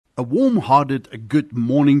A warm-hearted good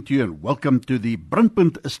morning to you and welcome to the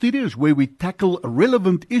Brandpunt Studios, where we tackle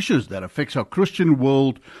relevant issues that affects our Christian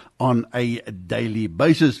world on a daily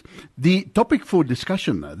basis. The topic for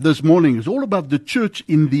discussion this morning is all about the church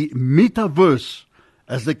in the Metaverse,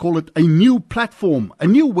 as they call it, a new platform, a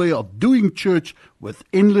new way of doing church with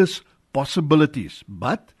endless possibilities.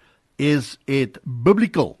 But is it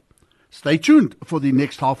biblical? Stay tuned for the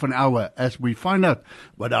next half an hour as we find out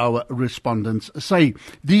what our respondents say.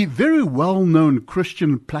 The very well-known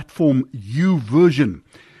Christian platform YouVersion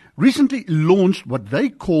recently launched what they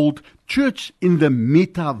called Church in the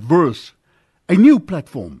Metaverse, a new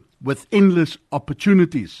platform with endless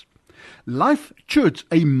opportunities. Life Church,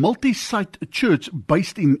 a multi-site church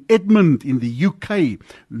based in Edmund in the UK,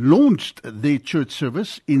 launched their church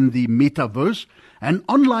service in the Metaverse, an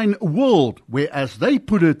online world where, as they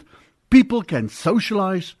put it, people can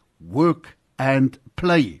socialize, work, and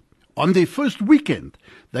play. On their first weekend,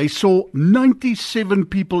 they saw 97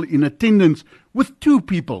 people in attendance, with 2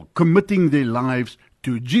 people committing their lives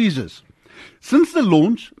to Jesus. Since the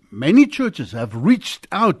launch, many churches have reached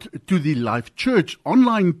out to the Life Church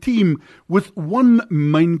online team with one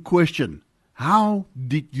main question: how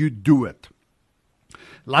did you do it?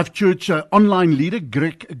 Life Church online leader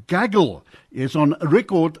Greg Gaggle is on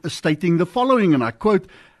record stating the following, and I quote,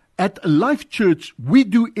 "At Life Church, we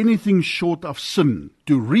do anything short of sin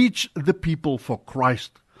to reach the people for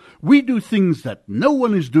Christ. We do things that no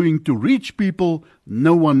one is doing to reach people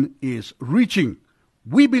no one is reaching.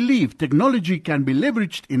 We believe technology can be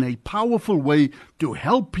leveraged in a powerful way to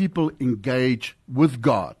help people engage with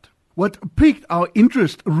God." What piqued our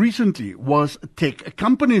interest recently was tech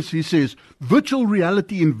companies, he says. Virtual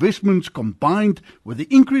reality investments combined with the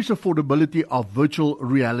increased affordability of virtual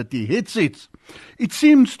reality headsets. It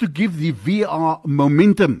seems to give the VR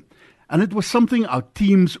momentum, and it was something our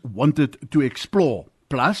teams wanted to explore.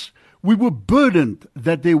 Plus, we were burdened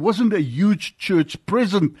that there wasn't a huge church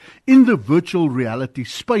present in the virtual reality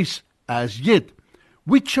space as yet.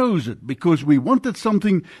 We chose it because we wanted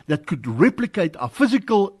something that could replicate our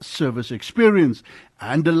physical service experience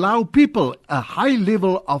and allow people a high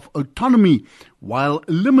level of autonomy while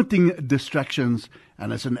limiting distractions.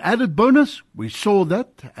 And as an added bonus, we saw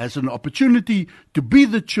that as an opportunity to be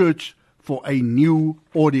the church for a new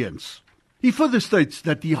audience. He further states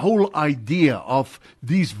that the whole idea of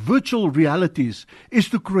these virtual realities is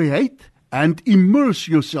to create and immerse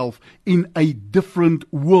yourself in a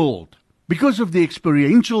different world. Because of the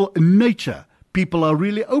experiential nature, people are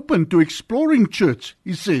really open to exploring church,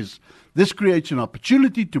 he says. This creates an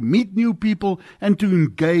opportunity to meet new people and to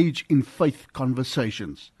engage in faith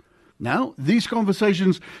conversations. Now, these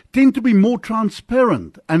conversations tend to be more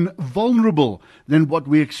transparent and vulnerable than what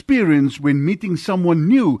we experience when meeting someone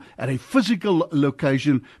new at a physical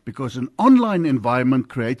location, because an online environment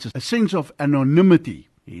creates a sense of anonymity.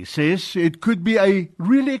 He says it could be a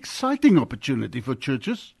really exciting opportunity for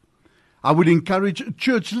churches. I would encourage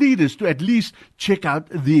church leaders to at least check out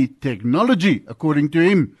the technology, according to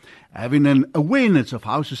him. Having an awareness of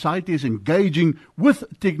how society is engaging with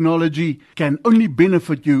technology can only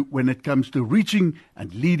benefit you when it comes to reaching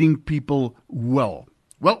and leading people well.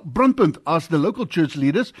 Well, Brandpunt asked the local church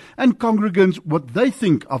leaders and congregants what they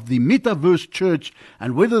think of the Metaverse church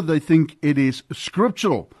and whether they think it is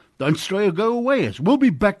scriptural. Don't stray or go away, as we'll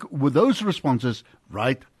be back with those responses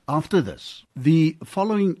right after this. The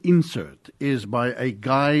following insert is by a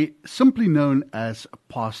guy simply known as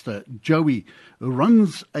Pastor Joey, who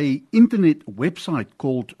runs an internet website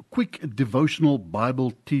called Quick Devotional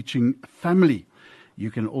Bible Teaching Family.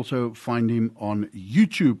 You can also find him on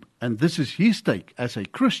YouTube, and this is his take as a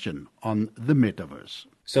Christian on the Metaverse.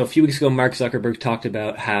 So a few weeks ago, Mark Zuckerberg talked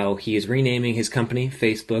about how he is renaming his company,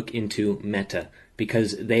 Facebook, into Meta,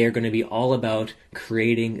 because they are going to be all about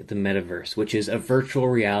creating the metaverse, which is a virtual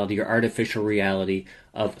reality or artificial reality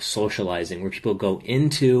of socializing, where people go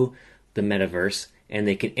into the metaverse and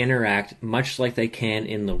they can interact much like they can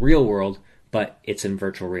in the real world, but it's in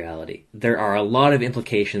virtual reality. There are a lot of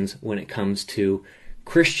implications when it comes to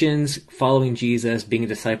Christians following Jesus, being a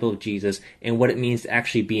disciple of Jesus, and what it means to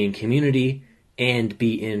actually be in community and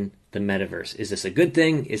be in the metaverse. Is this a good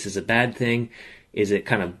thing? Is this a bad thing? Is it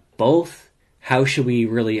kind of both? How should we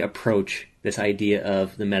really approach this idea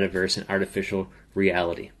of the metaverse and artificial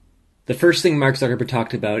reality? The first thing Mark Zuckerberg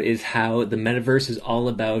talked about is how the metaverse is all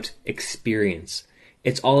about experience.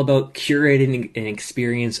 It's all about curating an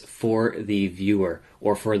experience for the viewer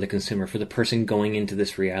or for the consumer, for the person going into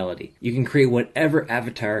this reality. You can create whatever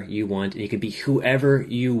avatar you want, and you can be whoever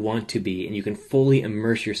you want to be, and you can fully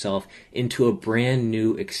immerse yourself into a brand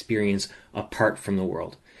new experience apart from the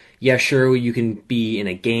world. Yeah, sure, you can be in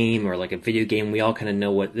a game or like a video game. We all kind of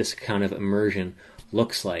know what this kind of immersion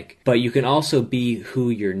looks like. But you can also be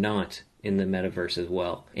who you're not in the metaverse as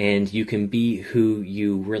well. And you can be who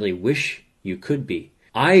you really wish you could be.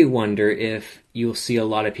 I wonder if you'll see a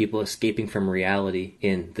lot of people escaping from reality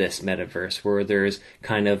in this metaverse, where there's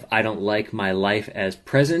kind of, I don't like my life as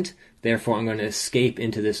present, therefore I'm going to escape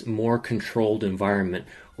into this more controlled environment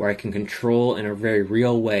where I can control in a very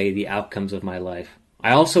real way the outcomes of my life.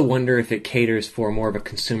 I also wonder if it caters for more of a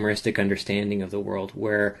consumeristic understanding of the world,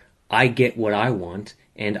 where I get what I want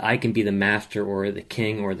and I can be the master or the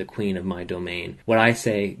king or the queen of my domain. What I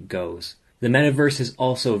say goes. The metaverse is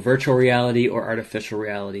also virtual reality or artificial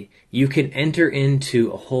reality. You can enter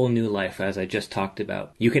into a whole new life, as I just talked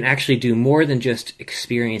about. You can actually do more than just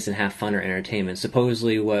experience and have fun or entertainment.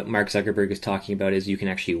 Supposedly what Mark Zuckerberg is talking about is you can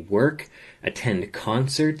actually work, attend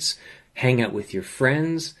concerts, hang out with your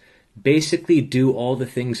friends, basically do all the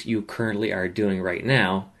things you currently are doing right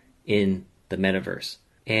now in the metaverse.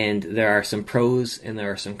 And there are some pros and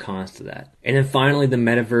there are some cons to that. And then finally, the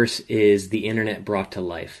metaverse is the internet brought to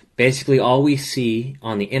life. Basically, all we see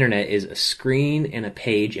on the internet is a screen and a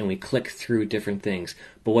page, and we click through different things.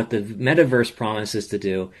 But what the metaverse promises to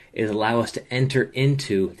do is allow us to enter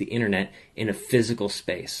into the internet in a physical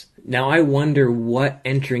space. Now, I wonder what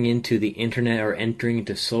entering into the internet or entering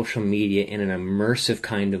into social media in an immersive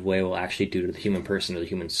kind of way will actually do to the human person or the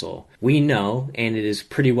human soul. We know, and it is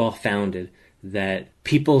pretty well founded, that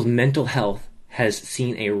people's mental health has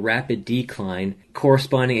seen a rapid decline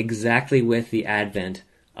corresponding exactly with the advent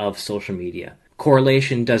of social media.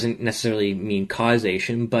 Correlation doesn't necessarily mean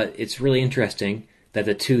causation, but it's really interesting that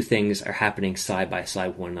the two things are happening side by side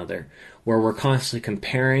with one another. Where we're constantly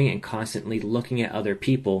comparing and constantly looking at other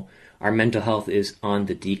people, our mental health is on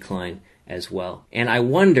the decline as well. And I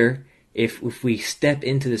wonder if we step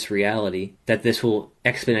into this reality, that this will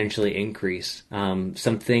exponentially increase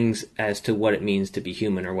some things as to what it means to be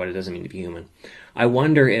human or what it doesn't mean to be human. I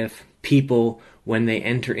wonder if people, when they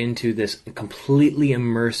enter into this completely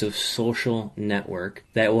immersive social network,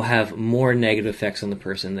 that will have more negative effects on the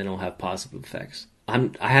person than it will have positive effects. I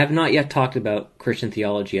have not yet talked about Christian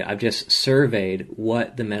theology yet. I've just surveyed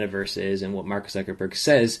what the metaverse is and what Mark Zuckerberg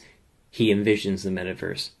says he envisions the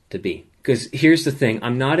metaverse to be. Because here's the thing,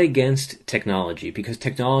 I'm not against technology, because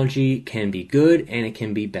technology can be good and it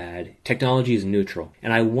can be bad. Technology is neutral.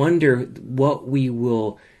 And I wonder what we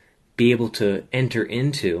will be able to enter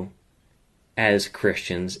into as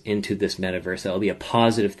Christians into this metaverse that will be a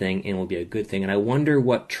positive thing and will be a good thing. And I wonder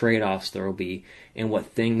what trade-offs there will be and what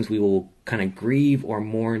things we will kind of grieve or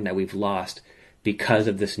mourn that we've lost because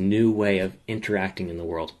of this new way of interacting in the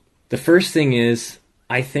world. The first thing is,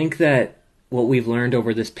 I think that what we've learned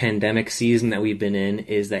over this pandemic season that we've been in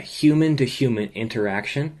is that human-to-human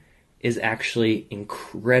interaction is actually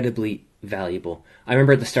incredibly valuable. I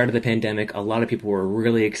remember at the start of the pandemic, a lot of people were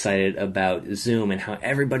really excited about Zoom and how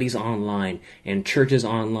everybody's online and church is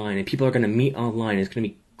online and people are going to meet online. It's going to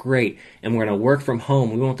be great. And we're going to work from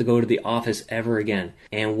home. We won't have to go to the office ever again.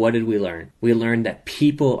 And what did we learn? We learned that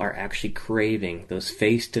people are actually craving those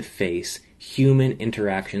face-to-face human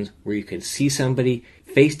interactions where you can see somebody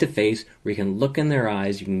face to face, where you can look in their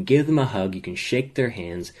eyes, you can give them a hug, you can shake their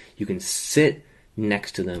hands, you can sit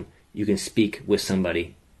next to them, you can speak with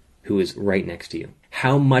somebody who is right next to you.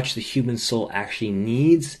 How much the human soul actually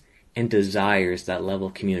needs and desires that level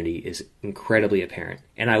of community is incredibly apparent.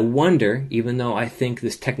 And I wonder, even though I think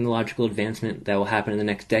this technological advancement that will happen in the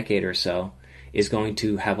next decade or so is going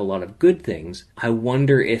to have a lot of good things, I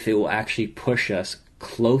wonder if it will actually push us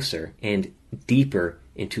closer and deeper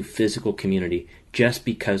into physical community just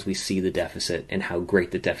because we see the deficit and how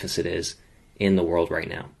great the deficit is in the world right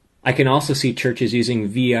now. I can also see churches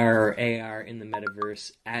using VR or AR in the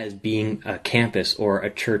metaverse as being a campus or a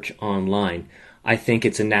church online. I think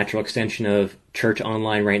it's a natural extension of church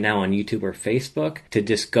online right now on YouTube or Facebook to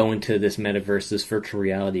just go into this metaverse, this virtual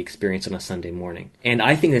reality experience on a Sunday morning. And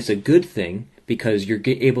I think that's a good thing because you're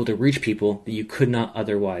able to reach people that you could not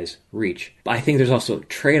otherwise reach. But I think there's also a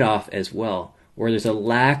trade-off as well, where there's a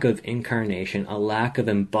lack of incarnation, a lack of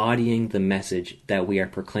embodying the message that we are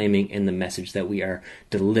proclaiming and the message that we are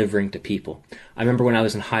delivering to people. I remember when I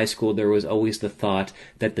was in high school, there was always the thought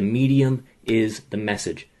that the medium is the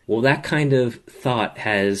message. Well, that kind of thought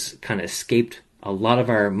has kind of escaped a lot of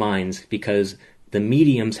our minds because the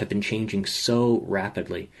mediums have been changing so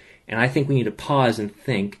rapidly. And I think we need to pause and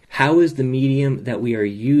think, how is the medium that we are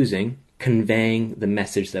using conveying the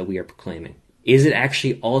message that we are proclaiming? Is it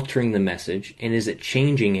actually altering the message, and is it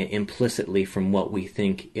changing it implicitly from what we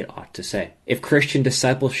think it ought to say? If Christian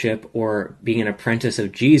discipleship or being an apprentice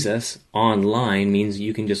of Jesus online means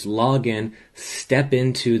you can just log in, step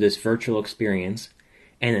into this virtual experience,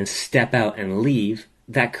 and then step out and leave,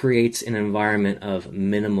 that creates an environment of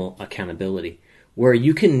minimal accountability, where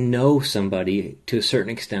you can know somebody to a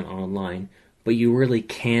certain extent online, but you really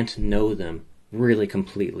can't know them really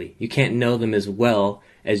completely. You can't know them as well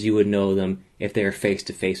as you would know them if they are face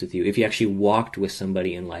to face with you, if you actually walked with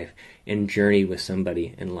somebody in life and journeyed with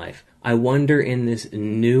somebody in life. I wonder, in this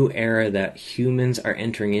new era that humans are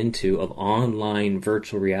entering into of online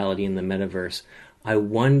virtual reality in the metaverse, I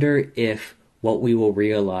wonder if what we will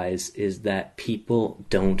realize is that people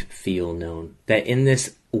don't feel known. That in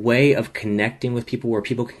this way of connecting with people, where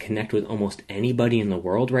people can connect with almost anybody in the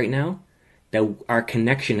world right now, that our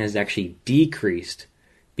connection has actually decreased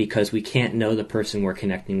because we can't know the person we're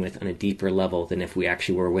connecting with on a deeper level than if we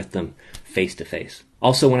actually were with them face to face.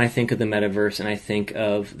 Also, when I think of the metaverse and I think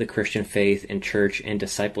of the Christian faith and church and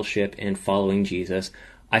discipleship and following Jesus,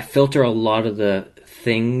 I filter a lot of the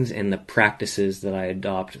things and the practices that I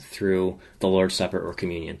adopt through the Lord's Supper or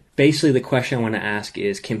communion. Basically, the question I want to ask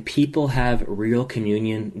is, can people have real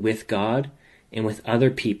communion with God and with other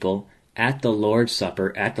people at the Lord's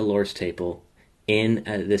Supper, at the Lord's table, in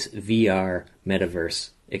this VR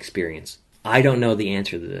metaverse experience? I don't know the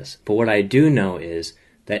answer to this, but what I do know is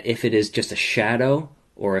that if it is just a shadow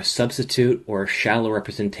or a substitute or a shallow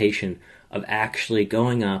representation of actually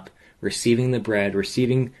going up, receiving the bread,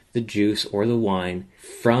 receiving the juice or the wine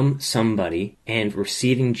from somebody and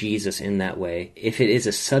receiving Jesus in that way, if it is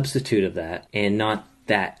a substitute of that and not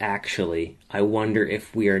that actually, I wonder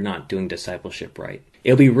if we are not doing discipleship right.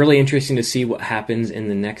 It'll be really interesting to see what happens in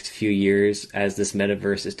the next few years as this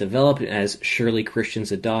metaverse is developed, as surely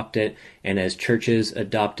Christians adopt it, and as churches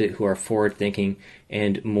adopt it who are forward-thinking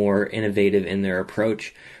and more innovative in their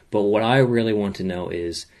approach. But what I really want to know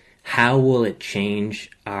is, how will it change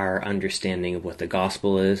our understanding of what the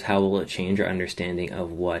gospel is? How will it change our understanding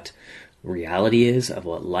of what reality is, of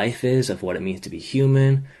what life is, of what it means to be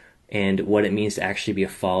human, and what it means to actually be a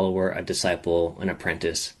follower, a disciple, an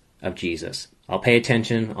apprentice of Jesus? I'll pay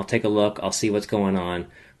attention, I'll take a look, I'll see what's going on,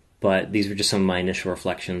 but these were just some of my initial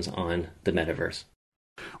reflections on the metaverse.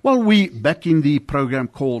 Well, we back in the program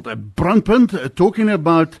called Brandpunt, talking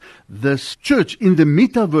about this church in the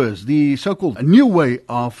metaverse, the so-called new way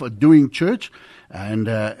of doing church. And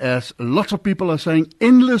as lots of people are saying,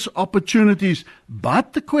 endless opportunities.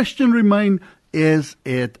 But the question remains, is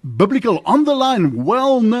it biblical? On the line,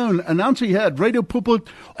 well-known announcer here at Radio Pulpit,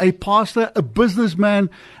 a pastor, a businessman,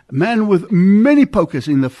 man with many pokers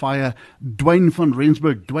in the fire, Dwayne van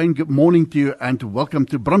Rensburg. Dwayne, good morning to you and welcome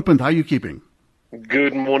to Brandpunt. How are you keeping?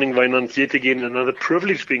 Good morning, Wynand. Yet again, another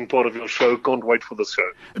privilege being part of your show. Can't wait for the show.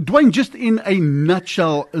 Dwayne, just in a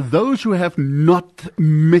nutshell, those who have not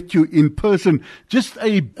met you in person, just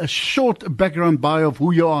a short background bio of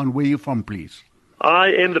who you are and where you're from, please. I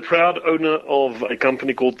am the proud owner of a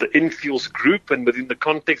company called the Enfields Group, and within the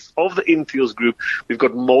context of the Enfields Group, we've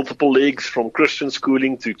got multiple legs from Christian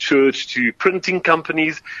schooling to church to printing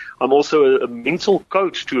companies. I'm also a mental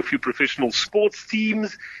coach to a few professional sports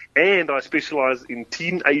teams, and I specialize in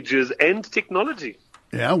teenagers and technology.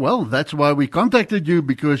 Yeah, well, that's why we contacted you,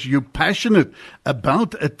 because you're passionate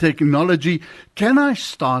about technology. Can I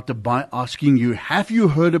start by asking you, have you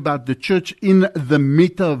heard about the church in the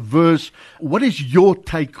metaverse? What is your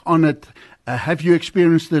take on it? Have you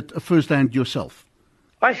experienced it firsthand yourself?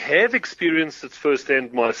 I have experienced it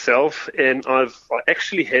firsthand myself, and I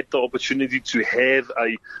actually had the opportunity to have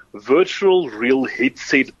a virtual real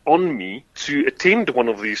headset on me to attend one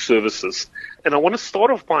of these services. And I want to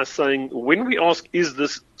start off by saying, when we ask, is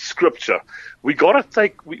this scripture, we gotta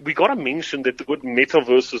mention that the word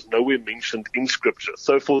metaverse is nowhere mentioned in scripture.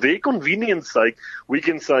 So for their convenience sake, we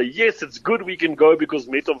can say, yes, it's good, we can go because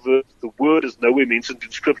metaverse, the word is nowhere mentioned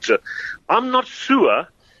in scripture. I'm not sure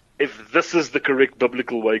if this is the correct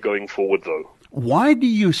biblical way going forward, though. Why do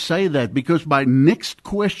you say that? Because my next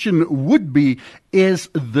question would be, is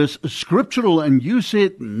this scriptural? And you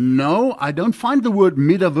said, no, I don't find the word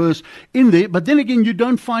metaverse in there. But then again, you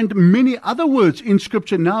don't find many other words in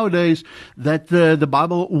scripture nowadays that the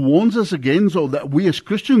Bible warns us against, or that we as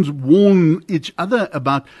Christians warn each other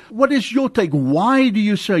about. What is your take? Why do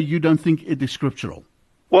you say you don't think it is scriptural?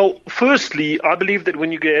 Well, firstly, I believe that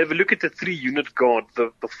when you have a look at the three-unit God,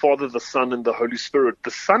 the Father, the Son, and the Holy Spirit,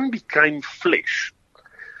 the Son became flesh.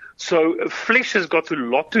 So flesh has got a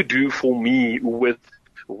lot to do for me with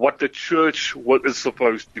what the church is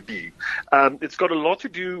supposed to be. It's got a lot to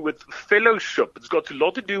do with fellowship. It's got a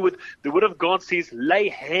lot to do with the Word of God says, lay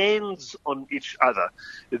hands on each other.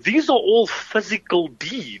 These are all physical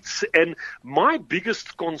deeds. And my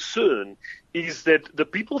biggest concern is that the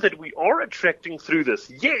people that we are attracting through this,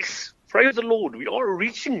 yes, praise the Lord, we are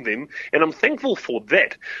reaching them, and I'm thankful for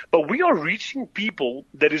that. But we are reaching people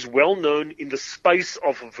that is well known in the space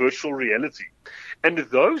of virtual reality. And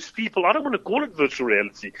those people, I don't want to call it virtual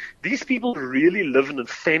reality, these people really live in a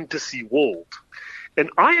fantasy world. And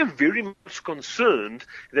I am very much concerned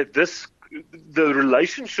that the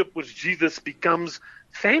relationship with Jesus becomes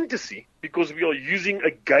fantasy because we are using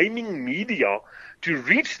a gaming media to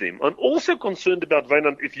reach them. I'm also concerned about,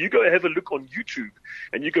 Wynand, if you go have a look on YouTube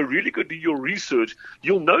and you go really go do your research,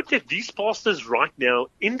 you'll note that these pastors right now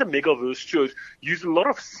in the Metaverse church use a lot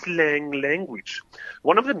of slang language.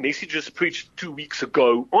 One of the messages preached 2 weeks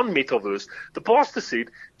ago on Metaverse, the pastor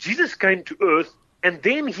said, Jesus came to earth and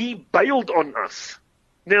then he bailed on us.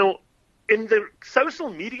 Now, in the social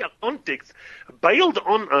media context, bailed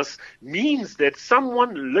on us means that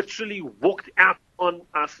someone literally walked out on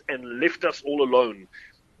us and left us all alone.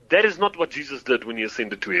 That is not what Jesus did when he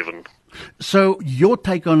ascended to heaven. So your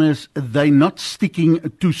take on is they're not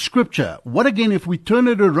sticking to Scripture. What again if we turn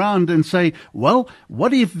it around and say, well,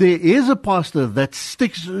 what if there is a pastor that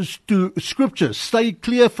sticks to Scripture? Stay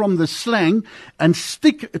clear from the slang and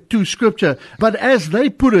stick to Scripture. But as they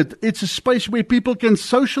put it, it's a space where people can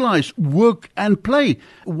socialize, work and play.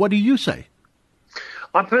 What do you say?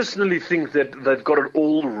 I personally think that they've got it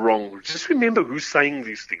all wrong. Just remember who's saying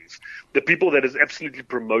these things. The people that is absolutely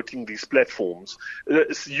promoting these platforms.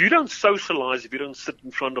 You don't socialize if you don't sit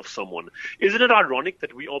in front of someone. Isn't it ironic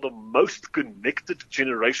that we are the most connected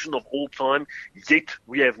generation of all time, yet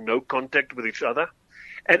we have no contact with each other?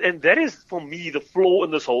 And that is, for me, the flaw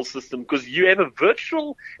in this whole system, because you have a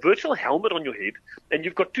virtual helmet on your head, and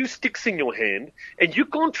you've got two sticks in your hand, and you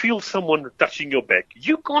can't feel someone touching your back.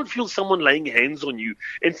 You can't feel someone laying hands on you.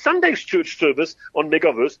 In Sunday's church service on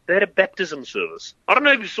Metaverse, they had a baptism service. I don't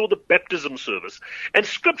know if you saw the baptism service. And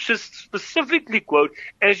scriptures specifically quote,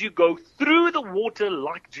 as you go through the water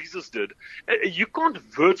like Jesus did, you can't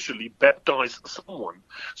virtually baptize someone.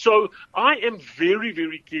 So I am very,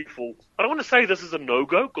 very careful. I don't want to say this is a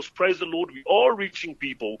no-go, because praise the Lord, we are reaching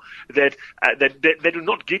people that do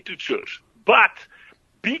not get to church. But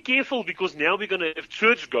be careful, because now we're going to have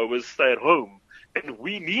churchgoers stay at home, and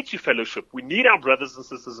we need to fellowship. We need our brothers and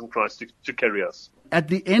sisters in Christ to carry us. At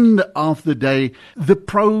the end of the day, the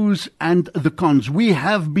pros and the cons. We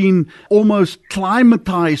have been almost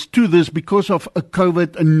climatized to this because of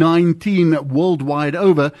COVID-19 worldwide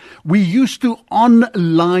over. We used to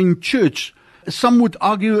online church. Some would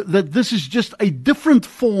argue that this is just a different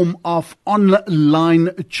form of online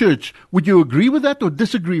church. Would you agree with that or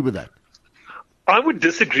disagree with that? I would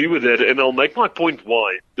disagree with that, and I'll make my point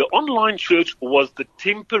why. The online church was the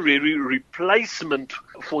temporary replacement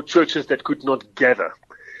for churches that could not gather.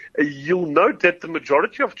 You'll note that the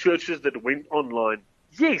majority of churches that went online,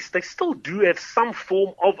 yes, they still do have some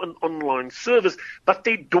form of an online service, but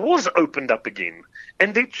their doors opened up again,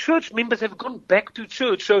 and their church members have gone back to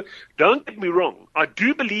church. So don't get me wrong. I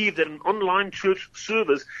do believe that an online church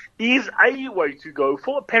service is a way to go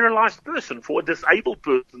for a paralyzed person, for a disabled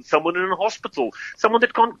person, someone in a hospital, someone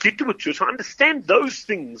that can't get to a church. I understand those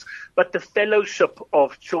things, but the fellowship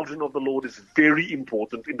of children of the Lord is very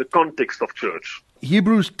important in the context of church.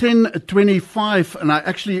 Hebrews 10:25, and I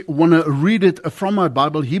actually want to read it from my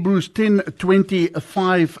Bible. Hebrews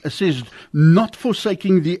 10:25 says, not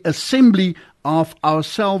forsaking the assembly of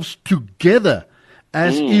ourselves together,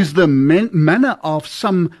 as is the manner of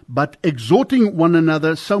some, but exhorting one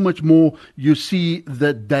another, so much more you see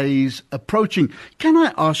the days approaching. Can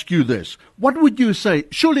I ask you this? What would you say?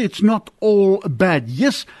 Surely it's not all bad.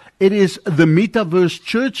 Yes, it is the Metaverse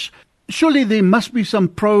church. Surely there must be some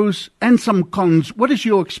pros and some cons. What is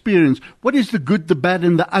your experience? What is the good, the bad,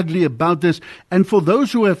 and the ugly about this? And for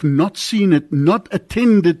those who have not seen it, not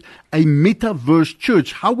attended a Metaverse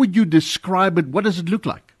church, how would you describe it? What does it look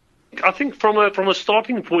like? I think from a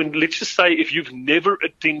starting point, let's just say if you've never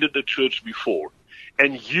attended a church before,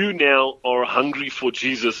 and you now are hungry for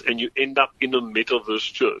Jesus and you end up in a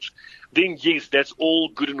Metaverse church, then yes, that's all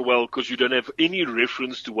good and well, because you don't have any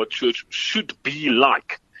reference to what church should be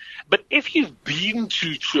like. But if you've been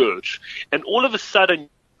to church and all of a sudden,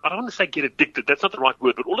 I don't want to say get addicted, that's not the right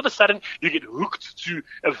word, but all of a sudden you get hooked to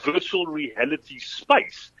a virtual reality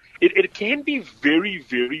space, it can be very,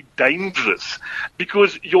 very dangerous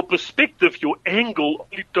because your perspective, your angle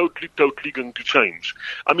is totally going to change.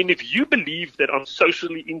 I mean, if you believe that I'm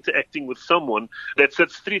socially interacting with someone that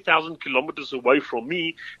sits 3,000 kilometers away from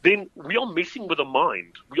me, then we are messing with the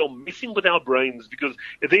mind. We are messing with our brains because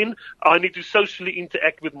then I need to socially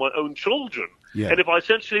interact with my own children. Yeah. And if I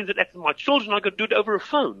socially interact with my children, I can do it over a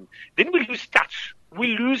phone. Then we lose touch.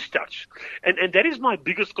 We lose touch. And that is my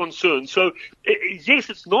biggest concern. So, yes,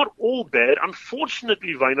 it's not all bad.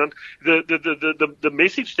 Unfortunately, Wynand, the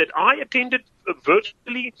message that I attended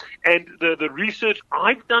virtually and the research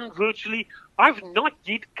I've done virtually, I've not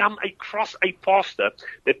yet come across a pastor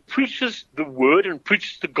that preaches the word and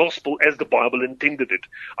preaches the gospel as the Bible intended it.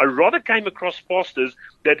 I rather came across pastors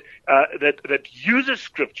that uses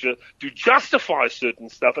scripture to justify certain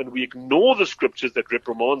stuff, and we ignore the scriptures that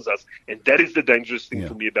reprimands us, and that is the dangerous thing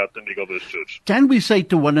for me about the Metaverse church. Can we say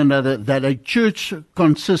to one another that a church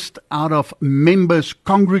consists out of members,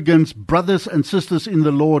 congregants, brothers and sisters in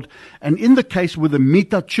the Lord, and in the case with the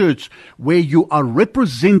Meta church, where you are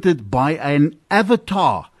represented by an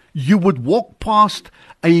avatar, you would walk past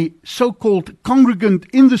a so-called congregant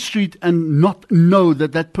in the street and not know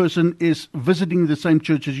that that person is visiting the same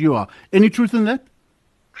church as you are. Any truth in that?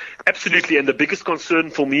 Absolutely, and the biggest concern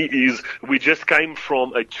for me is we just came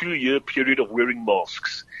from a 2-year period of wearing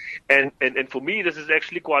masks. And for me, this is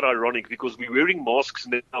actually quite ironic because we're wearing masks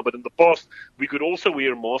now, but in the past, we could also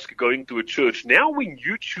wear a mask going to a church. Now, when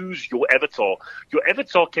you choose your avatar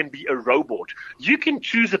can be a robot. You can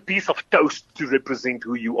choose a piece of toast to represent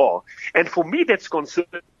who you are. And for me, that's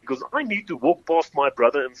concerning because I need to walk past my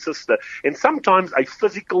brother and sister. And sometimes a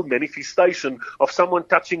physical manifestation of someone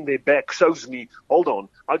touching their back shows me, hold on,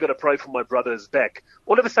 I got to pray for my brother's back.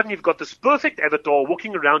 All of a sudden, you've got this perfect avatar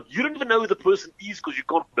walking around. You don't even know who the person is because you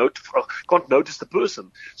can't notice the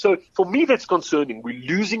person. So for me, that's concerning. We're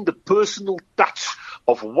losing the personal touch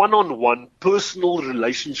of one-on-one personal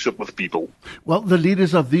relationship with people. Well, the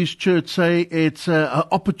leaders of these churches say it's an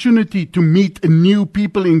opportunity to meet new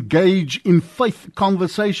people, engage in faith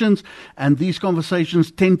conversations, and these conversations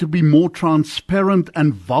tend to be more transparent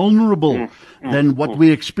and vulnerable than what we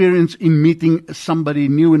experience in meeting somebody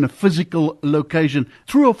new in a physical location.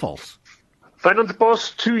 True or false? In the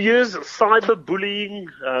past 2 years, cyberbullying,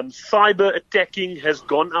 cyber attacking has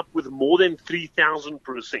gone up with more than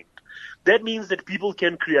 3,000%. That means that people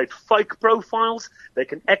can create fake profiles. They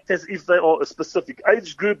can act as if they are a specific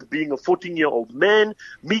age group, being a 14-year-old man,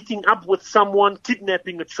 meeting up with someone,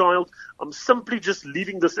 kidnapping a child. I'm simply just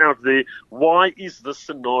leaving this out there. Why is this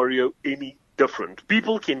scenario any different?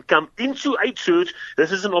 People can come into a church.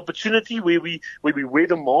 This is an opportunity where we wear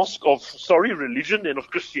the mask of, religion and of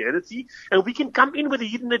Christianity, and we can come in with a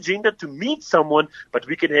hidden agenda to meet someone, but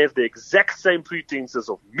we can have the exact same pretenses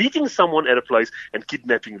of meeting someone at a place and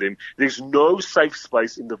kidnapping them. There's no safe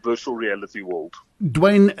space in the virtual reality world.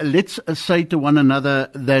 Dwayne, let's say to one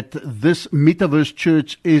another that this Metaverse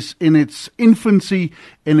church is in its infancy,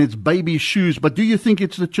 in its baby shoes, but do you think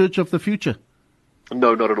it's the church of the future?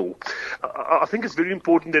 No, not at all. I think it's very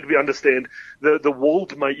important that we understand the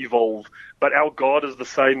world may evolve, but our God is the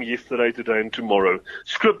same yesterday, today, and tomorrow.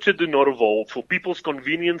 Scripture do not evolve. For people's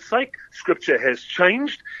convenience sake, Scripture has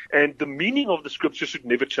changed, and the meaning of the Scripture should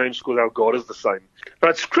never change because our God is the same.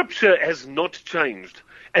 But Scripture has not changed,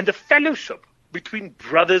 and the fellowship between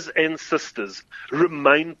brothers and sisters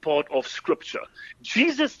remain part of Scripture.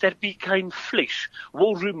 Jesus that became flesh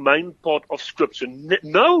will remain part of Scripture.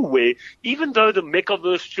 Nowhere, even though the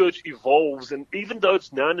Metaverse church evolves and even though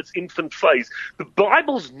it's now in its infant phase, the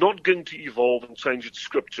Bible's not going to evolve and change its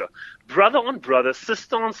Scripture. Brother on brother,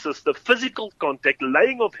 sister on sister, physical contact,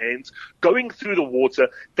 laying of hands, going through the water,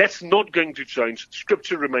 that's not going to change.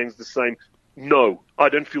 Scripture remains the same. No, I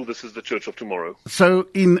don't feel this is the church of tomorrow. So,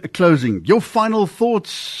 in closing, your final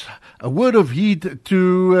thoughts, a word of heed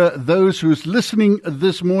to those who's listening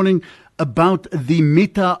this morning about the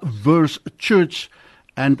Metaverse church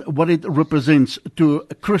and what it represents to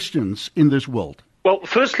Christians in this world. Well,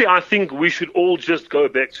 firstly, I think we should all just go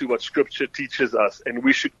back to what Scripture teaches us, and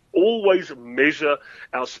we should always measure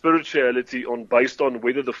our spirituality based on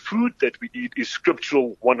whether the food that we eat is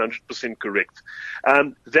scriptural, 100% correct.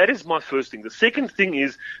 That is my first thing. The second thing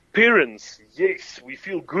is parents. Yes, we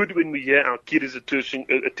feel good when we hear our kid is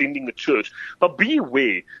attending the church, but be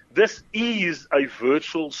aware, this is a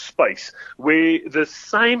virtual space where the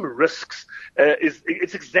same risks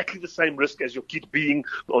it's exactly the same risk as your kid being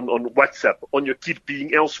on WhatsApp, on your kid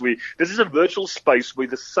being elsewhere. This is a virtual space where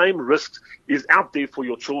the same risk is out there for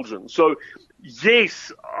your children. children. So,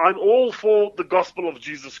 yes, I'm all for the gospel of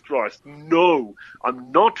Jesus Christ. No,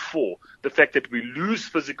 I'm not for the fact that we lose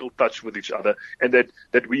physical touch with each other and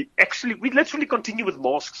that we literally continue with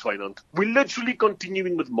masks, Wynand. We're literally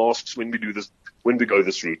continuing with masks when we do this, when we go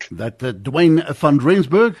this route. That Dwayne van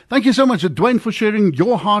Rensburg. Thank you so much, Dwayne, for sharing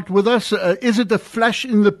your heart with us. Is it a flash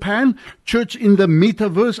in the pan? Church in the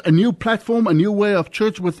Metaverse, a new platform, a new way of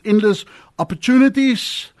church with endless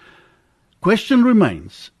opportunities? Question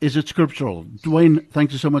remains, is it scriptural? Dwayne,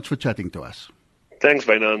 thank you so much for chatting to us. Thanks,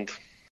 Wynand.